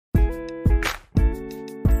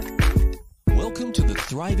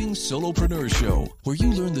Thriving Solopreneur Show, where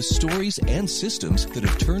you learn the stories and systems that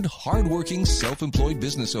have turned hardworking, self-employed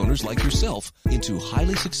business owners like yourself into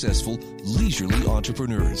highly successful, leisurely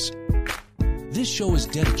entrepreneurs. This show is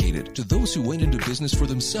dedicated to those who went into business for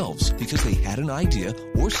themselves because they had an idea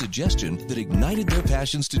or suggestion that ignited their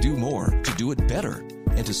passions to do more, to do it better,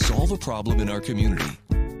 and to solve a problem in our community.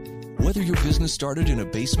 Whether your business started in a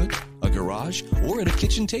basement, a garage, or at a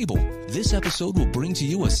kitchen table, this episode will bring to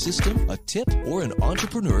you a system, a tip, or an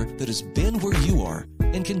entrepreneur that has been where you are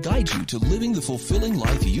and can guide you to living the fulfilling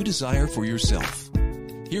life you desire for yourself.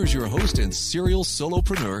 Here's your host and serial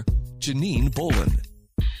solopreneur, Janine Bolin.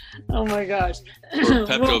 Oh my gosh. Or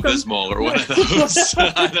Pepto-Bismol or one of those.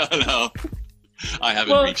 I don't know. I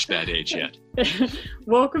haven't reached that age yet.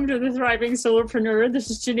 Welcome to the Thriving Solopreneur. This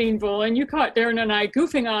is Janine Bolin. You caught Darren and I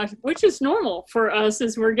goofing off, which is normal for us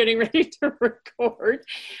as we're getting ready to record.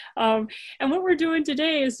 And what we're doing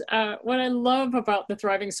today is what I love about the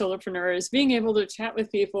Thriving Solopreneur is being able to chat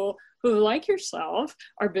with people who, like yourself,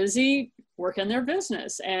 are busy working their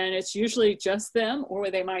business. And it's usually just them, or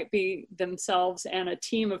they might be themselves and a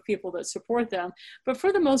team of people that support them. But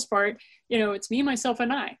for the most part, you know, it's me, myself,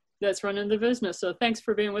 and I that's running the business. So thanks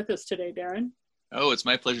for being with us today, Darren. Oh, it's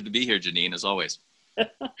my pleasure to be here, Janine, as always.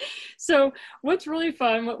 So what's really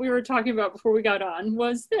fun, what we were talking about before we got on,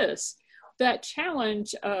 was that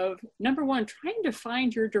challenge of, number one, trying to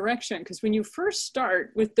find your direction. Because when you first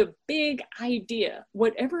start with the big idea,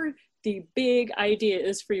 whatever the big idea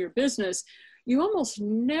is for your business, you almost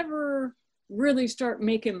never really start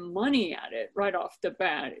making money at it right off the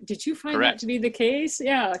bat. Did you find Correct. that to be the case?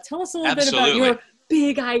 Yeah. Tell us a little Absolutely. bit about your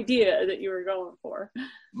big idea that you were going for.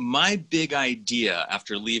 My big idea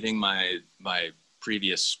after leaving my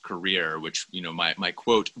previous career, which, you know, my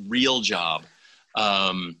quote, real job,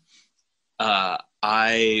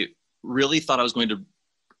 I really thought I was going to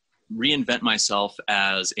reinvent myself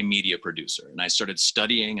as a media producer. And I started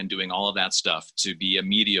studying and doing all of that stuff to be a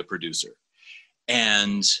media producer.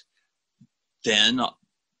 And then,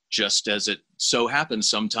 just as it so happens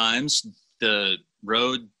sometimes, the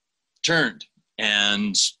road turned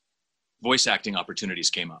and voice acting opportunities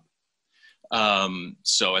came up.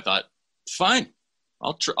 So I thought, fine,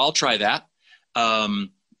 I'll try that.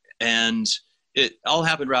 And it all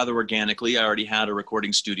happened rather organically. I already had a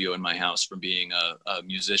recording studio in my house from being a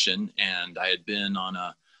musician, and I had been on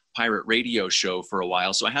a pirate radio show for a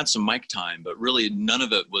while. So I had some mic time, but really none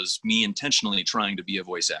of it was me intentionally trying to be a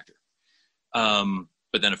voice actor.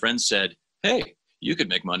 But then a friend said, hey, you could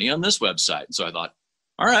make money on this website. So I thought,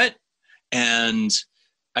 all right. And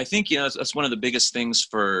I think, you know, that's one of the biggest things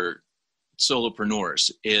for solopreneurs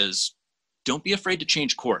is don't be afraid to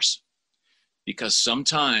change course, because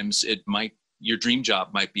sometimes your dream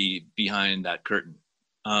job might be behind that curtain.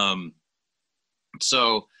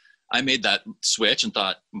 So I made that switch and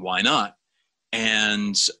thought, why not?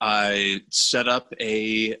 And I set up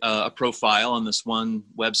a profile on this one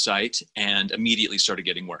website and immediately started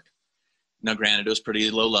getting work. Now, granted, it was pretty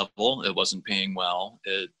low level. It wasn't paying well,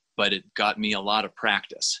 but it got me a lot of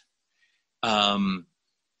practice. Then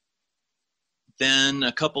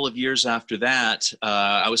a couple of years after that,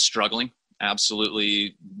 I was struggling,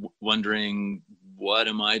 absolutely wondering, what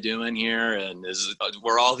am I doing here? And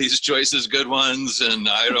were all these choices good ones? And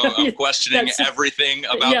I'm questioning everything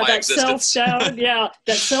about my existence. Self-doubt,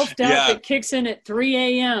 that self-doubt that kicks in at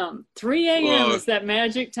 3 a.m. 3 a.m. is that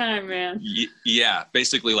magic time, man. Yeah,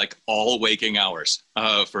 basically like all waking hours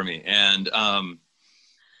for me.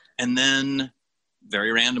 And then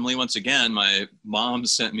very randomly, once again, my mom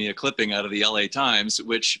sent me a clipping out of the LA Times,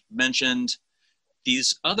 which mentioned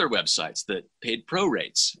these other websites that paid pro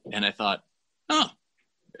rates. And I thought,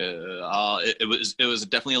 it was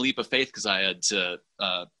definitely a leap of faith, because I had to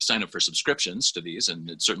sign up for subscriptions to these, and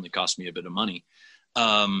it certainly cost me a bit of money.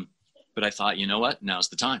 But I thought, you know what, now's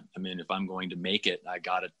the time. I mean, if I'm going to make it, I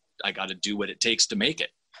gotta do what it takes to make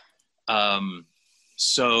it.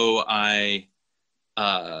 So I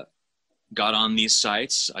got on these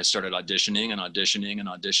sites. I started auditioning, and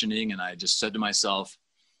I just said to myself,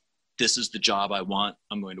 this is the job I want.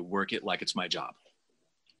 I'm going to work it like it's my job.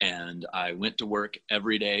 And I went to work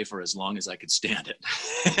every day for as long as I could stand it.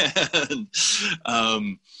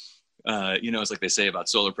 And, you know, it's like they say about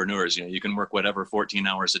solopreneurs, you know, you can work whatever 14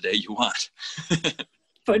 hours a day you want.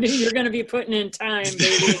 But you're going to be putting in time,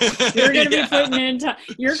 baby. You're going to be putting in time.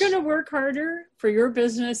 You're going to work harder for your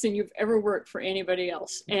business than you've ever worked for anybody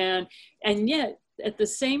else. And yet, at the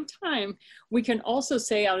same time, we can also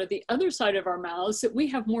say out of the other side of our mouths that we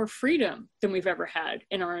have more freedom than we've ever had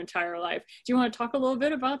in our entire life. Do you want to talk a little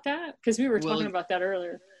bit about that? Because we were talking about that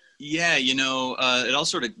earlier. Yeah, it all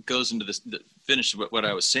sort of goes into this, finish what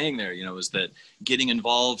I was saying there, is that getting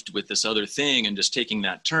involved with this other thing and just taking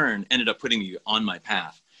that turn ended up putting me on my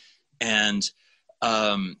path. And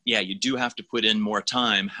yeah, you do have to put in more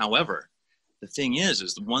time. However, the thing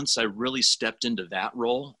is once I really stepped into that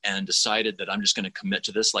role and decided that I'm just going to commit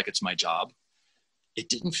to this like it's my job, it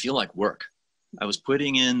didn't feel like work. I was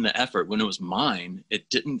putting in the effort when it was mine. It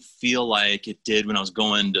didn't feel like it did when I was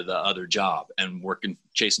going to the other job and working,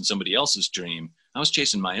 chasing somebody else's dream. I was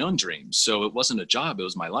chasing my own dreams. So it wasn't a job, it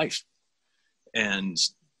was my life. And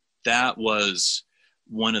that was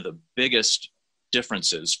one of the biggest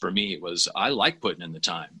differences for me. Was I like putting in the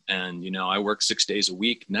time. And, I work 6 days a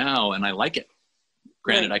week now and I like it.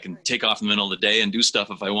 Granted, I can take off in the middle of the day and do stuff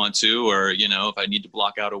if I want to, or, if I need to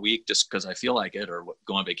block out a week just because I feel like it, or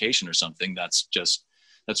go on vacation or something, that's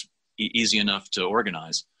easy enough to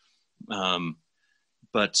organize.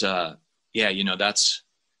 But yeah, that's,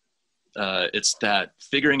 it's that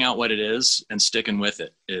figuring out what it is and sticking with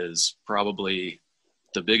it is probably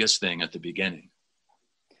the biggest thing at the beginning.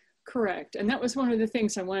 Correct. And that was one of the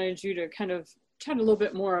things I wanted you to kind of chat a little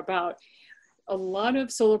bit more about. A lot of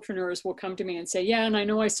solopreneurs will come to me and say, yeah, and I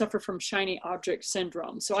know I suffer from shiny object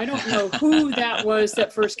syndrome. So I don't know who that was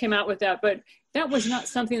that first came out with that, but that was not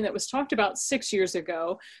something that was talked about 6 years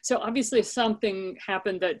ago. So obviously something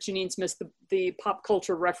happened that Janine's missed the pop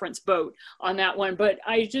culture reference boat on that one. But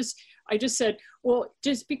I just said, well,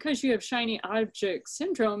 just because you have shiny object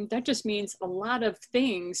syndrome, that just means a lot of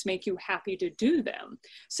things make you happy to do them.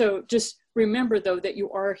 So just remember, though, that you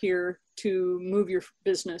are here to move your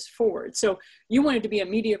business forward. So you wanted to be a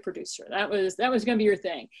media producer. That was going to be your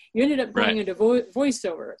thing. You ended up going into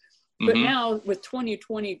voiceover. But now with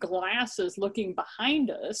 2020 glasses looking behind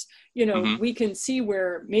us, we can see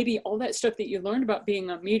where maybe all that stuff that you learned about being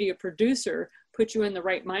a media producer put you in the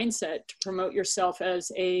right mindset to promote yourself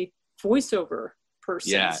as a voiceover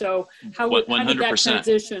person. Yeah. So how did that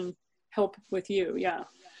transition help with you? Yeah.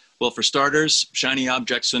 Well, for starters, shiny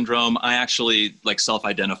object syndrome, I actually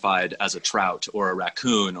self-identified as a trout or a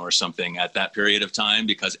raccoon or something at that period of time,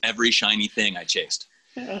 because every shiny thing I chased.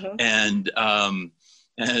 And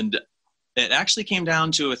it actually came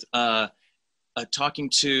down to talking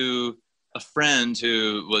to a friend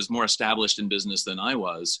who was more established in business than I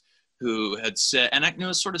was, who had said, and I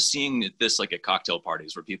was sort of seeing this like at cocktail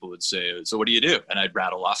parties where people would say, so what do you do? And I'd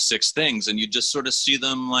rattle off 6 things and you just sort of see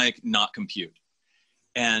them not compute.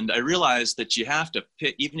 And I realized that you have to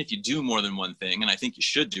pick, even if you do more than one thing, and I think you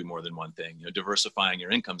should do more than one thing, diversifying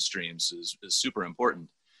your income streams is super important.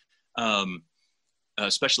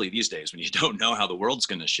 Especially these days when you don't know how the world's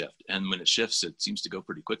going to shift. And when it shifts, it seems to go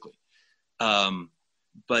pretty quickly.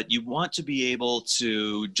 But you want to be able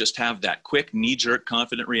to just have that quick knee-jerk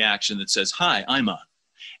confident reaction that says, hi, I'm a,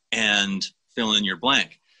 and fill in your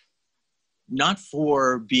blank. Not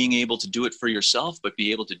for being able to do it for yourself, but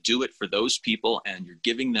be able to do it for those people, and you're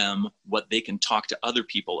giving them what they can talk to other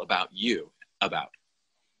people about you about.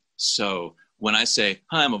 So when I say,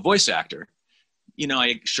 hi, I'm a voice actor,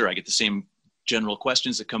 I get the same general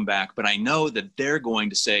questions that come back, but I know that they're going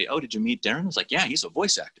to say, oh, did you meet Darren? I was like, yeah, he's a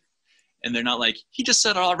voice actor. And they're not like, he just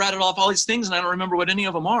said, I rattled off all these things and I don't remember what any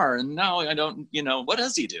of them are. And now I don't, what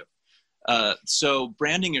does he do? So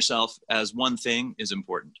branding yourself as one thing is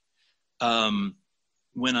important.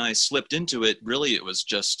 When I slipped into it, really, it was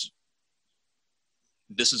just,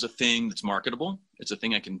 this is a thing that's marketable. It's a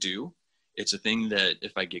thing I can do. It's a thing that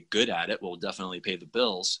if I get good at it, will definitely pay the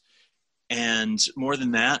bills. And more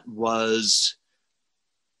than that was,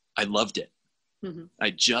 I loved it.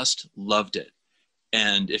 I just loved it.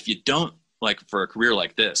 And if you don't, for a career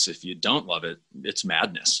like this, if you don't love it, it's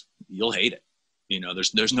madness. You'll hate it.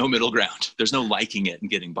 There's no middle ground. There's no liking it and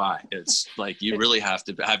getting by. It's you really have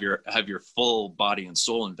to have your full body and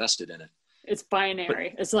soul invested in it. It's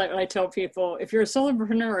binary. It's like I tell people, if you're a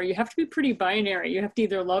solopreneur, you have to be pretty binary. You have to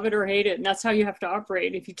either love it or hate it. And that's how you have to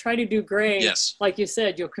operate. If you try to do gray, yes, like you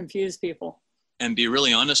said, you'll confuse people. And be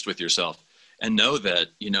really honest with yourself and know that,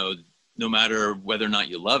 no matter whether or not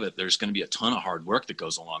you love it, there's going to be a ton of hard work that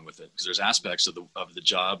goes along with it, because there's aspects of the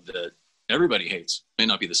job that everybody hates. It may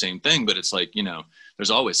not be the same thing, but it's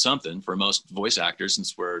there's always something. For most voice actors,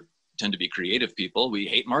 since tend to be creative people, we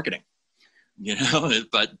hate marketing,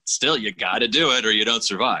 but still you got to do it or you don't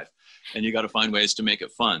survive, and you got to find ways to make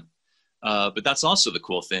it fun. But that's also the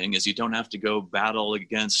cool thing, is you don't have to go battle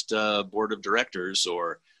against board of directors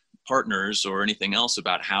or partners or anything else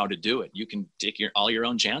about how to do it. You can take all your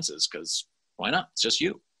own chances, because why not? It's just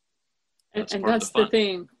you. And that's the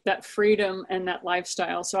thing, that freedom and that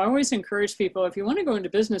lifestyle. So I always encourage people, if you want to go into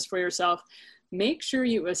business for yourself, make sure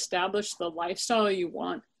you establish the lifestyle you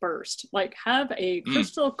want first. Like, have a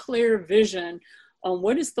crystal clear vision on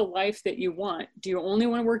what is the life that you want. Do you only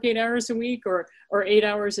want to work 8 hours a week or 8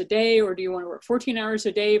 hours a day? Or do you want to work 14 hours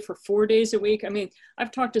a day for 4 days a week? I mean,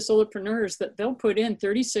 I've talked to solopreneurs that they'll put in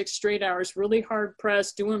 36 straight hours, really hard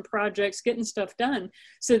pressed, doing projects, getting stuff done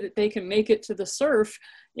so that they can make it to the surf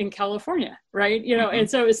in California, right? You know, and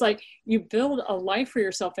so it's like you build a life for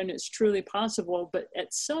yourself and it's truly possible. But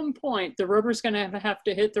at some point, the rubber's going to have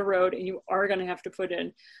to hit the road and you are going to have to put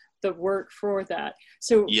in the work for that.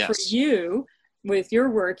 So for you, with your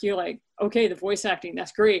work, you're like, okay, the voice acting,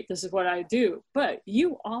 that's great. This is what I do. But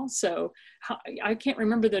you also, I can't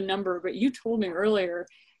remember the number, but you told me earlier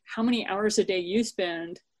how many hours a day you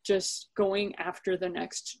spend just going after the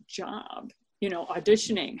next job, you know,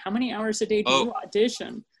 auditioning. How many hours a day do you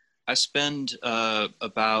audition? I spend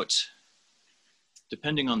about,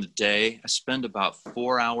 depending on the day, I spend about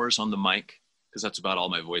 4 hours on the mic because that's about all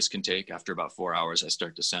my voice can take. After about 4 hours, I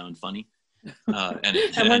start to sound funny.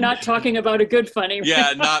 And we're not talking about a good funny.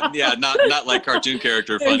 Not like cartoon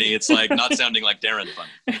character funny. It's like not sounding like Darren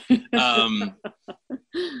funny.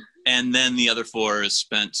 And then the other 4 is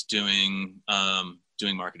spent doing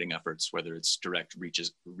marketing efforts, whether it's direct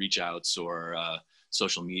reach outs or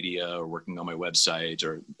social media or working on my website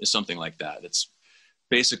or something like that. It's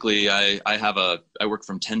basically I work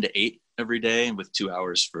from 10 to 8 every day and with 2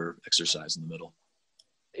 hours for exercise in the middle.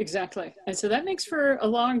 Exactly. And so that makes for a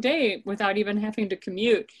long day without even having to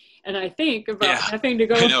commute. And I think about having to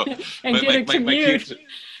go and get a commute.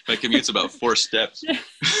 My commute's about 4 steps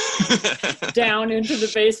down into the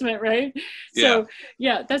basement, right? So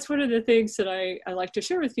that's one of the things that I like to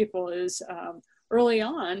share with people is early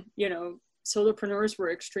on, you know, solopreneurs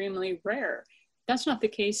were extremely rare. That's not the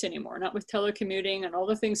case anymore, not with telecommuting and all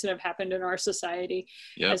the things that have happened in our society.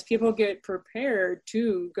 As people get prepared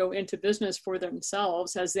to go into business for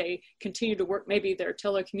themselves, as they continue to work maybe their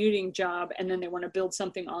telecommuting job, and then they want to build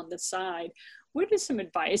something on the side. What is some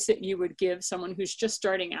advice that you would give someone who's just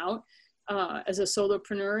starting out as a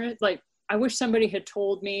solopreneur? Like, I wish somebody had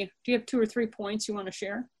told me. Do you have 2 or 3 points you want to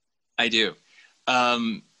share? I do.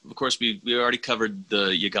 Of course, we already covered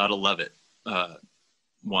the you gotta love it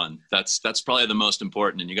one. That's probably the most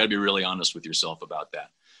important, and you got to be really honest with yourself about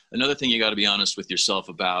that. Another thing you got to be honest with yourself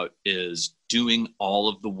about is doing all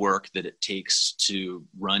of the work that it takes to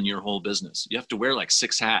run your whole business. You have to wear like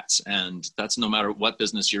 6 hats, and that's no matter what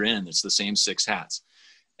business you're in. It's the same 6 hats,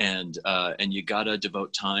 and you got to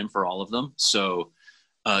devote time for all of them. So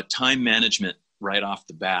time management right off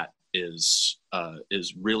the bat is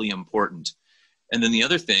really important. And then the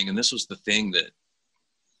other thing, and this was the thing that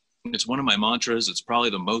it's one of my mantras, it's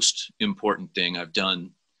probably the most important thing I've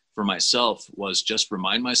done for myself, was just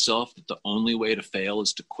remind myself that the only way to fail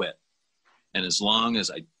is to quit. And as long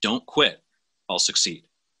as I don't quit, I'll succeed.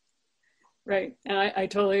 Right. And I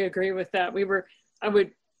totally agree with that. I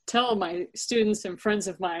would tell my students and friends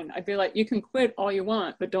of mine, I'd be like, you can quit all you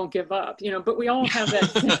want, but don't give up, you know, but we all have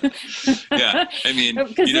that. I mean,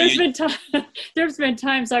 because there's been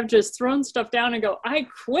times I've just thrown stuff down and go, I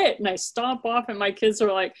quit, and I stomp off, and my kids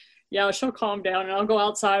are like, yeah, she'll calm down, and I'll go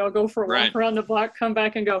outside, I'll go for a walk around the block, come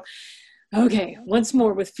back and go, okay, once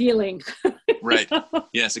more with feeling. Right.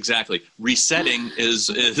 Yes, exactly. Resetting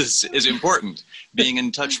is important. Being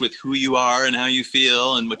in touch with who you are and how you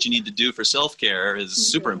feel and what you need to do for self-care is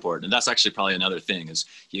super important. And that's actually probably another thing, is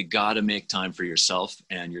you got to make time for yourself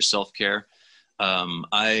and your self-care.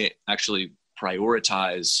 I actually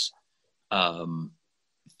prioritize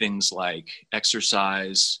things like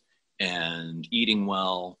exercise and eating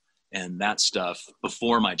well and that stuff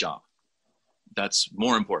before my job. That's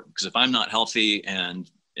more important, because if I'm not healthy and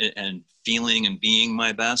feeling and being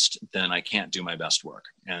my best, then I can't do my best work.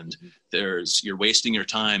 And you're wasting your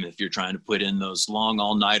time if you're trying to put in those long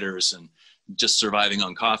all-nighters and just surviving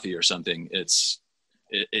on coffee or something.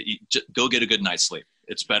 Go get a good night's sleep.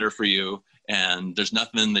 It's better for you. And there's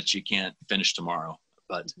nothing that you can't finish tomorrow,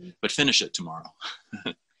 but finish it tomorrow.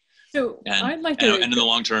 So and in the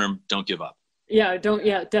long term, don't give up. Yeah,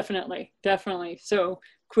 definitely. So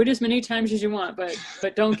quit as many times as you want,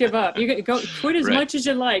 but don't give up. You can go quit as much as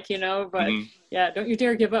you like, you know, but don't you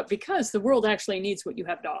dare give up, because the world actually needs what you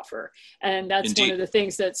have to offer. And that's Indeed. One of the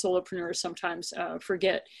things that solopreneurs sometimes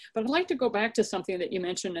forget. But I'd like to go back to something that you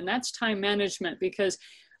mentioned, and that's time management, because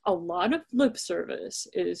a lot of lip service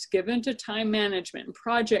is given to time management and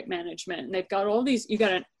project management. And they've got all these, you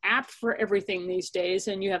got an app for everything these days,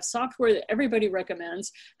 and you have software that everybody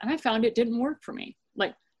recommends. And I found it didn't work for me.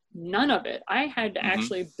 Like, none of it. I had to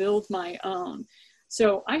actually build my own.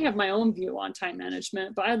 So I have my own view on time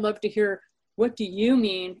management, but I'd love to hear, what do you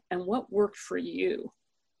mean and what worked for you?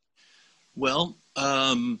 Well,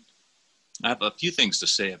 I have a few things to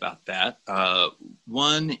say about that.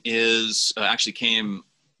 One is actually came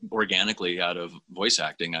organically out of voice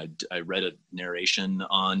acting. I read a narration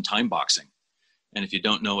on time boxing. And if you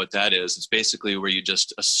don't know what that is, it's basically where you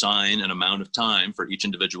just assign an amount of time for each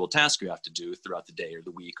individual task you have to do throughout the day or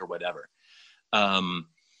the week or whatever.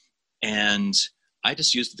 And I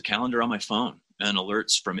just used the calendar on my phone and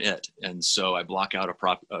alerts from it. And so I block out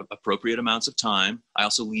appropriate amounts of time. I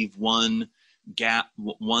also leave one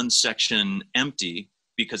section empty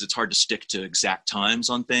because it's hard to stick to exact times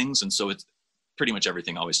on things. And so it's pretty much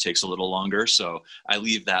everything always takes a little longer. So I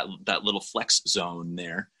leave that little flex zone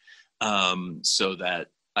there so that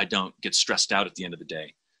I don't get stressed out at the end of the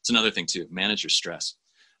day. It's another thing too, manage your stress.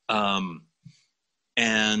 And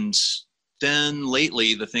then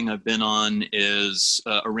lately, the thing I've been on is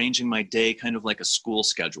arranging my day kind of like a school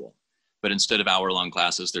schedule, but instead of hour-long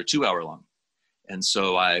classes, they're 2-hour-long. And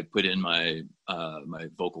so I put in my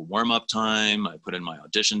vocal warm-up time, I put in my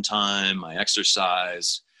audition time, my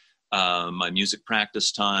exercise, my music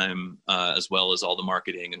practice time, as well as all the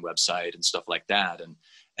marketing and website and stuff like that.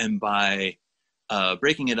 And by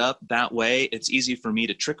breaking it up that way, it's easy for me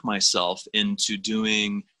to trick myself into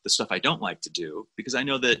doing the stuff I don't like to do, because I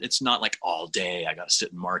know that it's not like all day I got to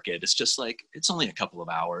sit and market. It's just like, it's only a couple of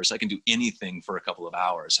hours. I can do anything for a couple of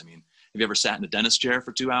hours. I mean, have you ever sat in a dentist chair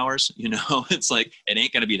for 2 hours? You know, it's like, it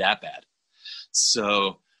ain't going to be that bad.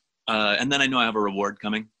 So, and then I know I have a reward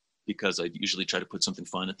coming because I usually try to put something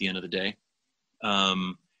fun at the end of the day.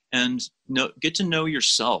 And get to know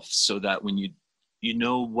yourself so that when you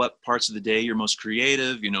know what parts of the day you're most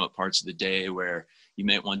creative, you know what parts of the day where you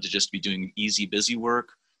might want to just be doing easy, busy work,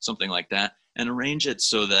 something like that, and arrange it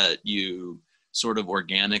so that you sort of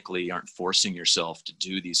organically aren't forcing yourself to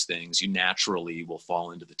do these things. You naturally will fall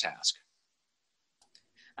into the task.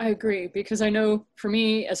 I agree, because I know for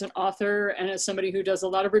me as an author and as somebody who does a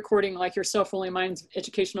lot of recording like yourself, only mine's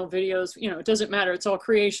educational videos, you know, it doesn't matter. It's all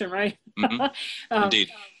creation, right? Mm-hmm. Indeed.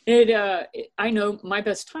 I know my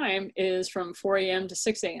best time is from 4 a.m. to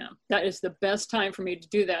 6 a.m. That is the best time for me to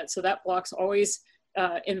do that. So that block's always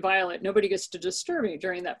in violet. Nobody gets to disturb me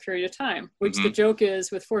during that period of time, which the joke is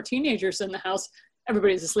with 4 teenagers in the house,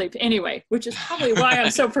 everybody's asleep anyway, which is probably why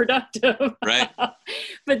I'm so productive. Right.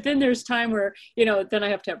 But then there's time where, you know, then I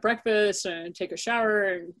have to have breakfast and take a shower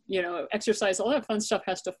and, you know, exercise, all that fun stuff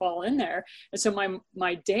has to fall in there. And so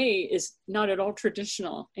my day is not at all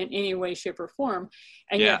traditional in any way, shape, or form.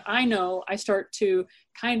 And yet I know I start to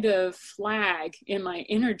kind of flag in my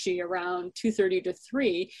energy around 2:30 to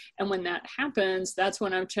 3. And when that happens, that's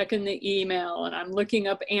when I'm checking the email and I'm looking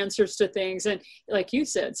up answers to things. And like you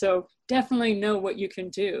said, so definitely know what you can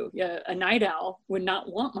do. Yeah, a night owl would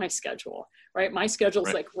not want my schedule, right? My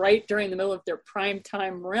schedule's like right during the middle of their prime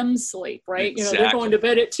time REM sleep, right? Exactly. You know, they're going to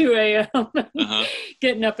bed at 2 a.m.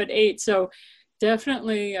 getting up at 8. So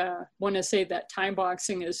definitely want to say that time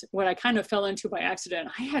boxing is what I kind of fell into by accident.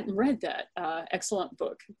 I hadn't read that excellent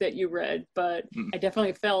book that you read, but I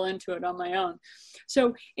definitely fell into it on my own.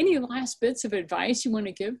 So any last bits of advice you want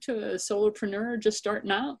to give to a solopreneur just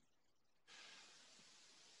starting out?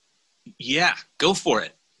 Yeah, go for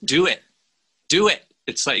it. Do it. Do it.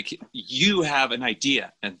 It's like you have an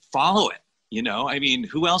idea and follow it. You know, I mean,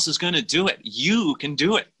 who else is going to do it? You can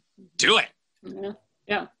do it. Do it.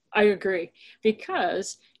 Yeah, I agree.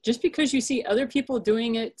 Because just because you see other people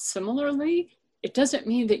doing it similarly, it doesn't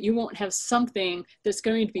mean that you won't have something that's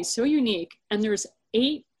going to be so unique. And there's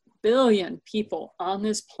 8 billion people on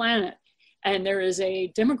this planet. And there is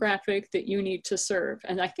a demographic that you need to serve.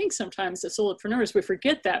 And I think sometimes as solopreneurs, we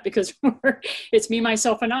forget that because it's me,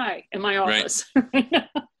 myself, and I in my office. Right.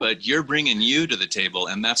 But you're bringing you to the table,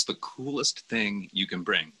 and that's the coolest thing you can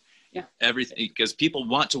bring. Yeah. Everything, because people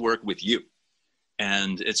want to work with you.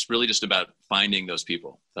 And it's really just about finding those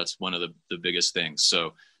people. That's one of the biggest things.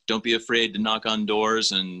 So don't be afraid to knock on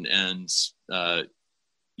doors and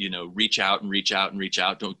you know, reach out and reach out and reach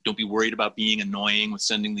out. Don't be worried about being annoying with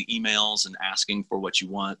sending the emails and asking for what you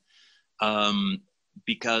want.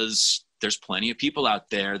 Because there's plenty of people out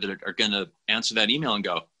there that are going to answer that email and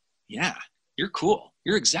go, yeah, you're cool.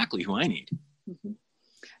 You're exactly who I need. Mm-hmm.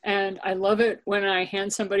 And I love it when I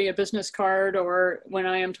hand somebody a business card or when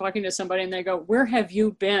I am talking to somebody and they go, where have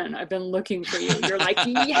you been? I've been looking for you. You're like,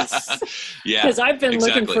 yes. Yeah, because I've been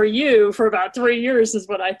looking for you for about 3 years is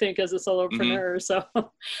what I think as a solopreneur. So,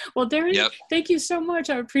 well, Darren, thank you so much.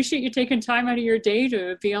 I appreciate you taking time out of your day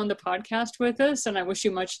to be on the podcast with us. And I wish you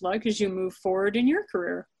much luck as you move forward in your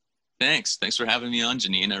career. Thanks. Thanks for having me on,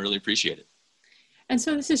 Janine. I really appreciate it. And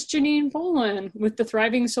so this is Janine Bolin with the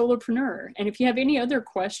Thriving Solopreneur. And if you have any other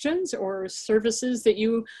questions or services that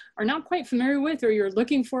you are not quite familiar with or you're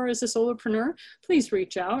looking for as a solopreneur, please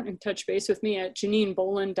reach out and touch base with me at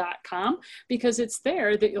janinebolin.com, because it's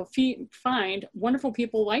there that you'll find wonderful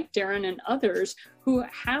people like Darren and others who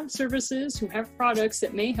have services, who have products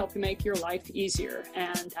that may help you make your life easier.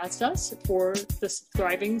 And that's us for the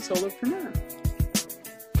Thriving Solopreneur.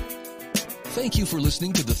 Thank you for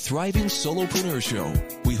listening to the Thriving Solopreneur Show.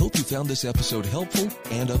 We hope you found this episode helpful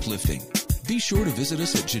and uplifting. Be sure to visit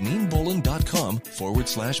us at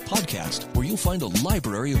janinebolin.com/podcast, where you'll find a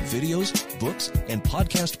library of videos, books, and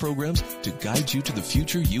podcast programs to guide you to the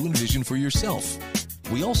future you envision for yourself.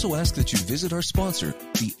 We also ask that you visit our sponsor,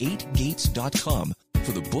 the8gates.com,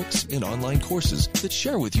 for the books and online courses that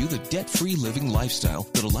share with you the debt-free living lifestyle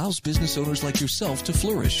that allows business owners like yourself to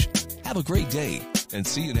flourish. Have a great day, and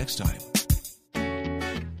see you next time.